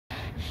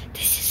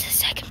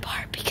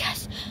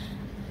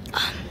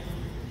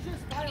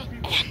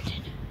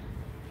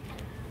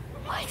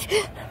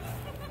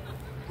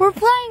We're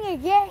playing a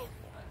game.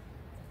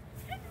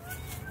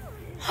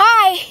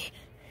 Hi.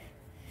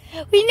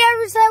 We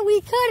never said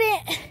we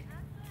couldn't.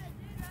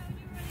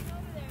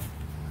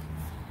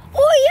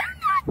 Oh, you're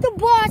not the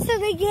boss of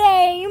the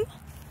game.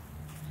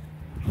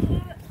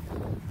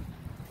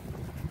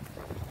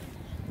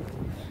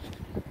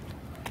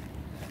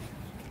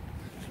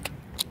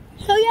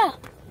 So yeah.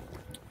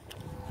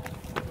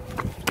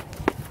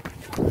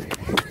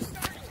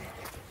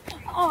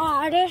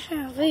 Oh, this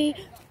is the.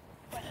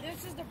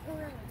 This is the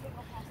perimeter.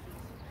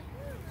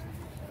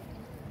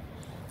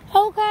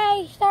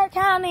 Okay, start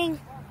counting.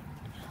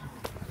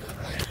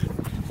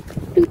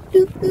 Doop,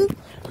 doop, doop.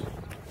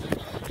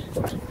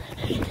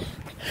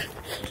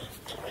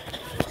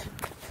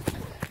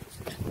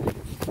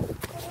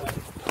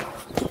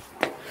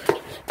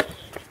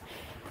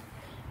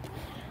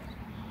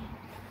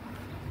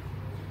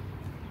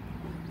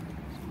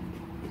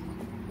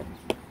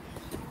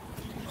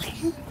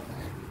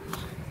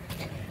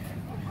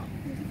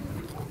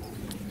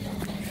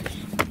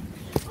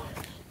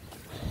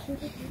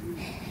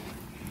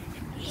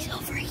 He's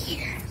over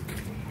here.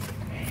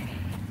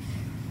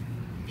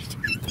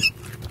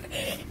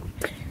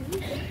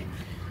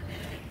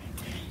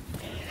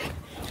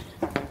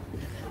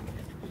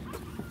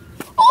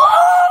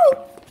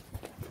 Oh!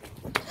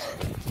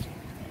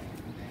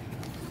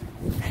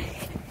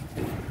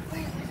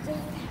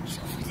 He's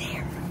over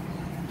there.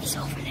 He's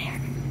over there.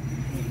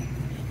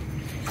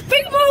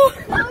 Big move!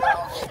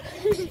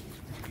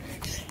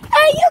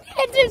 Hey, you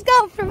can't just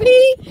go for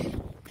me.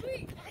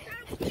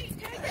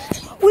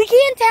 We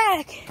can't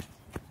tag.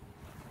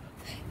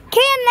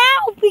 Can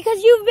now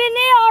because you've been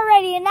there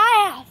already and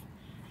I have.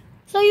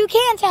 So you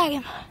can tag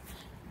him.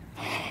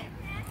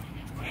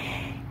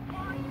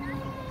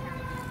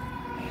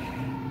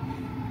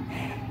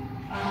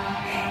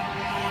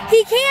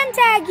 He can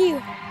tag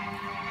you.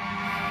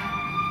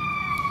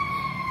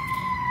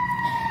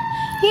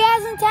 He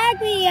hasn't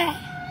tagged me yet.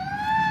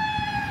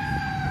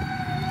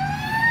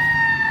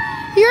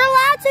 You're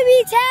allowed to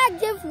be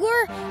tagged if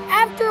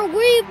after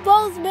we've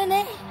both been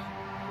in.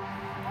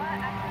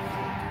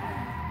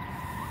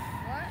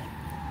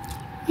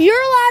 You're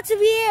allowed to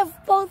be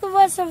if both of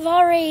us have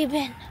already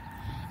been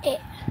it.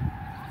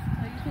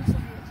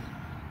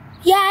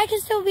 Yeah, I can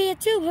still be it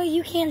too, but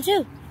you can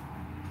too.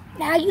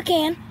 Now you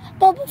can,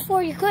 but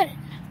before you couldn't.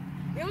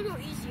 They'll go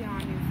easy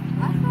on you.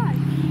 I thought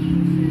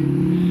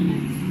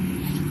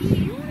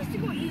you want us to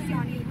go easy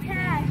on you.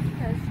 Tag,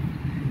 because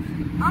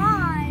I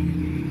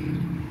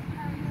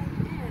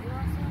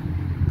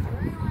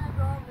really want to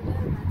go over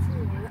there in that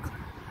tree.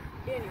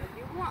 Daniel, do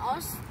you want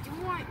us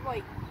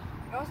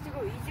to go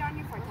easy on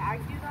you if I tag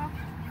you though?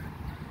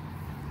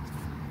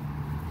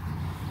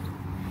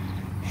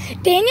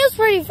 Daniel's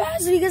pretty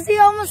fast because he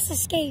almost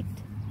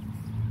escaped.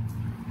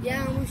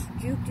 Yeah, I almost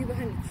juked you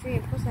behind the tree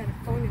and plus I had a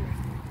phone in my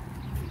hand.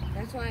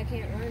 That's why I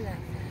can't run that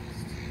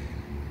fast.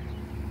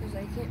 Because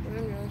I can't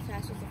run really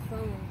fast with a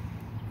phone.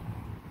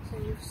 So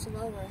you're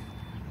slower.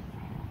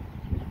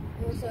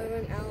 Also, I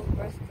run out of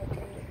breath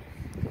quicker.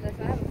 Because if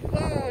I have a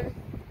phone,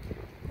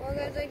 well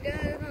guys, I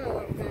don't know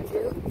what we're going to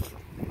do.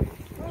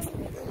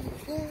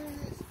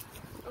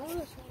 I want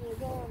to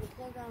go on the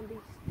playground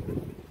beast.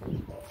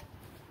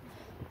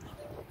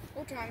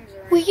 What time is it?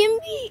 We can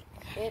be.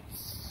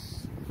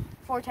 It's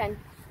 4:10.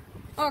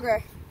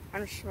 Okay.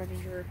 I'm just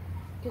making sure.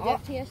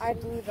 I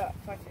believe at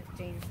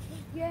 5:15.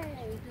 Yay.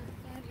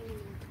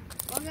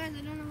 Well, guys,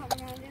 I don't know what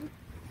we're going to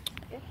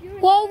do.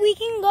 Well, we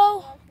can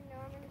go.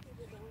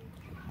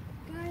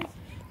 Guys.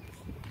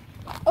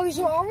 Okay,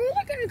 so are we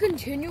going to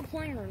continue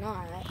playing or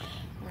not?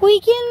 We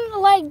can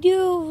do I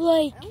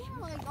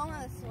want to go on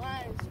the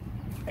slides.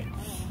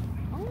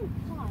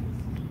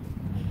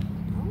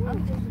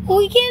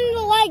 We can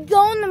go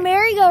on the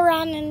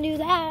merry-go-round and do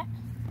that.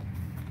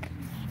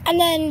 And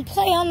then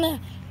play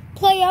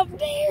up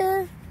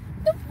there.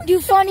 Do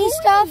funny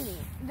stuff.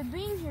 The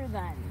being here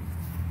then.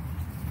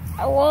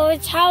 Well,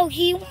 it's how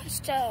he wants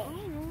to.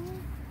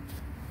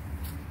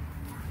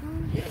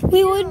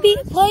 We would be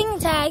playing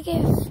tag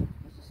if.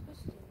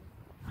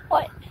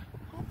 What?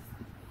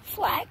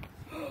 Flag.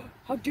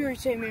 How dare you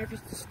say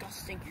America's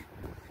disgusting?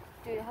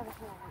 Dude, I have a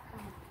flag.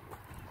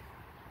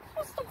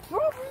 What's the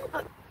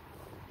problem?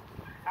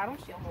 I don't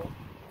see a hole.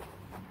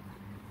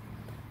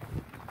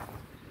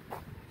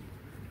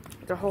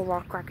 The whole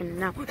rock cracking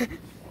now.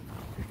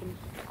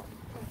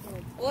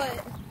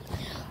 What?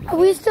 Are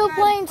we still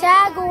playing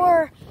tag,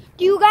 or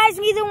do you guys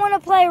either want to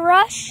play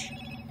Rush,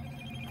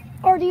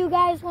 or do you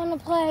guys want to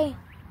play,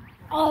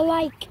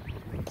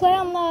 play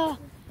on the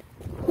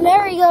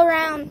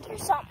merry-go-round or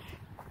something?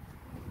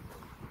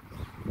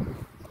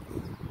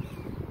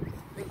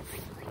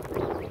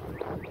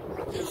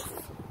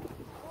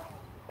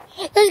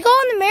 Let's go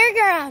on the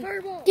merry-go-round.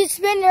 Just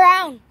spin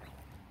around.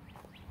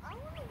 I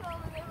want to go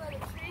over there by the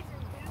trees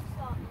and do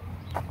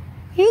something.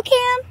 You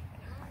can.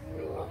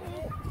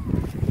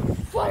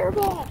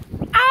 Fireball.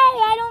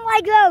 I don't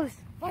like those.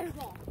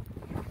 Fireball.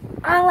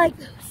 I like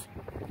those.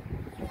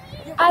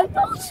 I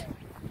don't.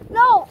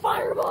 No.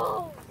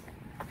 Fireball.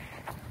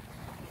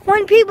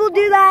 When people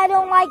do that, I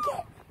don't like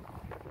it.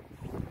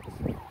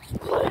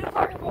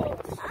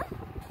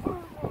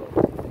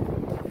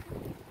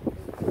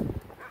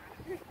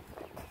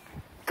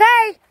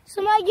 Okay,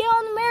 somebody get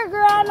on the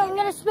merry-go-round. I'm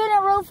gonna spin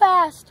it real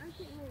fast.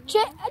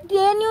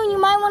 Daniel, you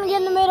might want to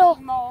get in the middle.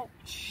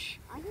 Mulch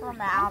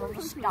from out of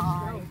the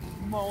sky.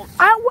 Mulch.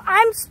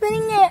 I'm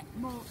spinning it.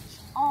 Mulch.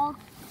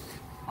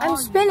 I'm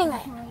spinning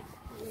it.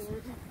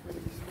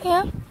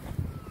 Yeah.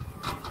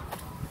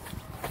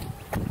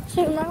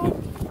 So now.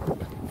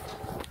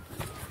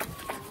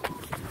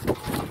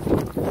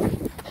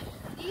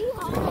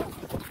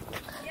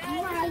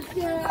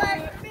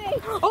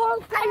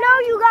 Oh, I know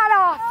you got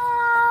off.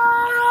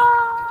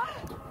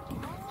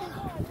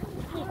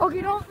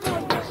 Okay, don't.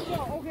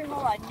 Okay,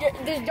 hold on.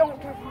 Just don't.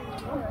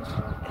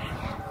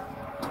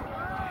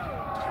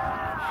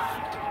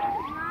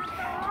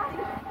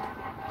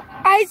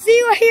 I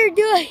see what you're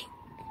doing.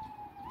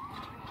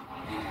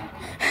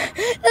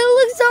 That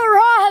looks so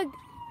wrong.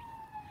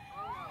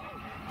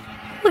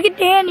 Look at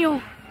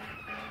Daniel.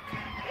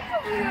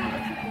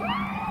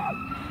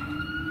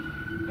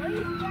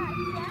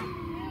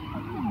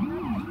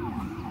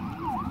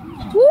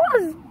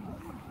 What?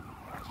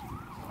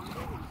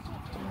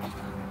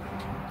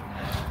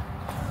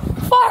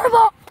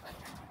 Fireball!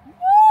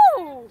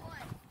 No!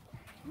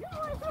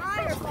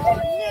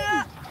 Fireball!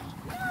 Yeah!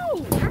 No!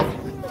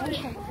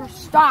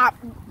 Stop!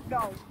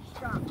 No,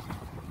 stop.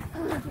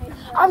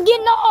 I'm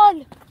getting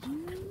on!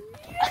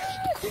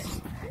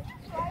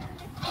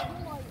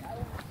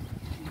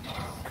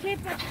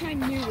 Take that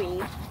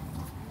canoe.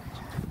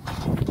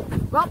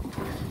 Well,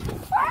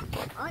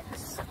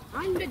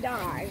 I'm to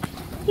die.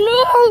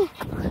 No!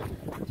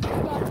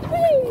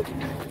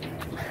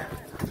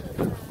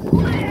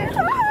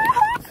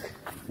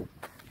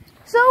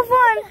 So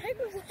fun!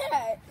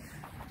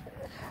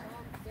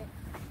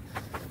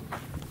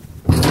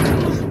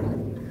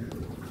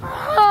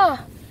 Oh,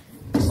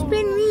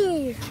 spin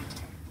me.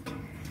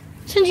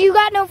 Since you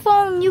got no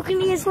phone, you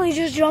can easily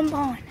just jump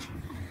on.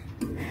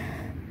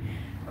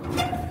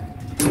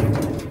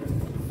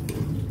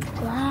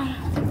 Wow.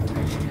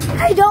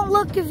 Hey, don't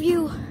look if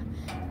you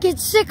get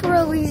sick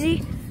real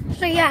easy.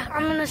 So yeah,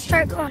 I'm gonna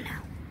start going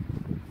now.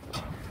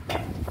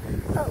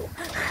 Oh.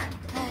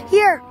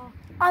 Here,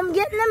 I'm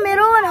getting in the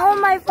middle and hold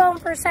my phone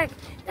for a sec.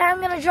 Then I'm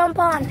gonna jump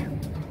on.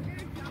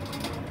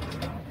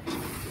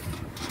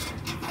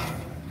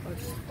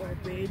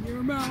 Open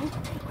your mouth.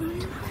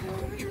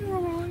 Close your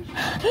eyes.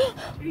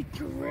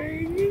 It's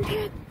raining.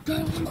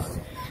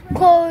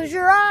 Close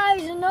your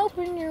eyes and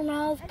open your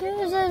mouth,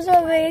 'cause it's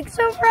a big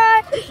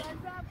surprise.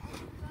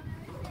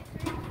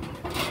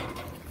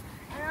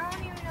 I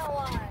don't even know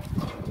why.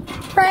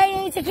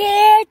 Friday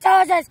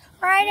taquitos,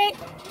 Friday.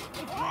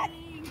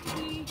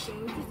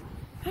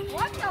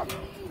 What the?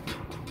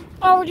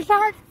 Oh, you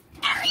fired?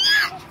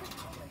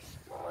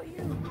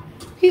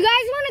 You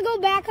guys want to go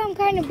back? I'm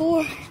kind of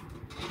bored.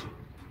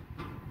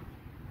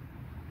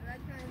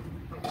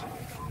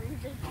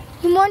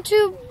 You want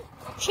to,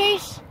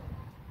 Chase?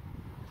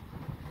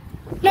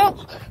 No.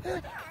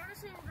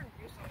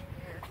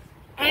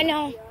 I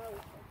know.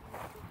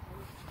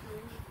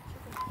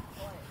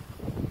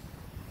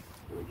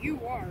 You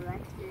are.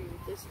 I'm scared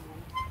with this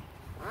one.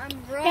 I'm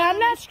running. Yeah, I'm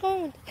not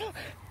strong.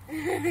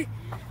 That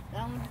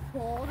one's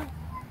cold.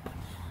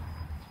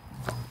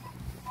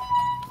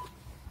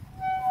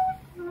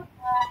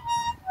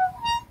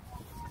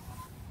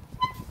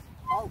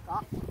 Oh,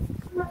 God.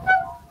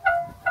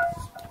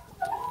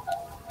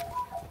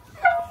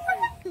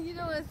 You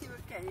don't want to see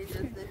what Kenny just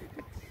did.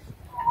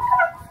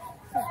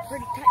 It's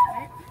pretty tight,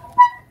 right?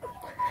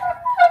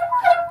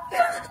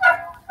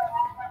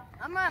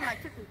 I'm on my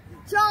chicken.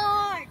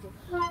 Charge!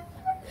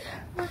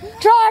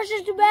 Charge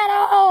is the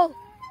battle.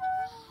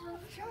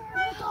 Charge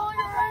with all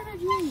your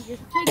energy.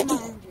 Just take my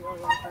energy.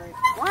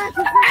 Why don't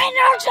you I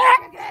know,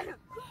 Jack.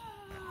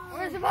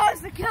 We're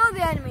supposed to kill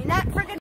the enemy, not freaking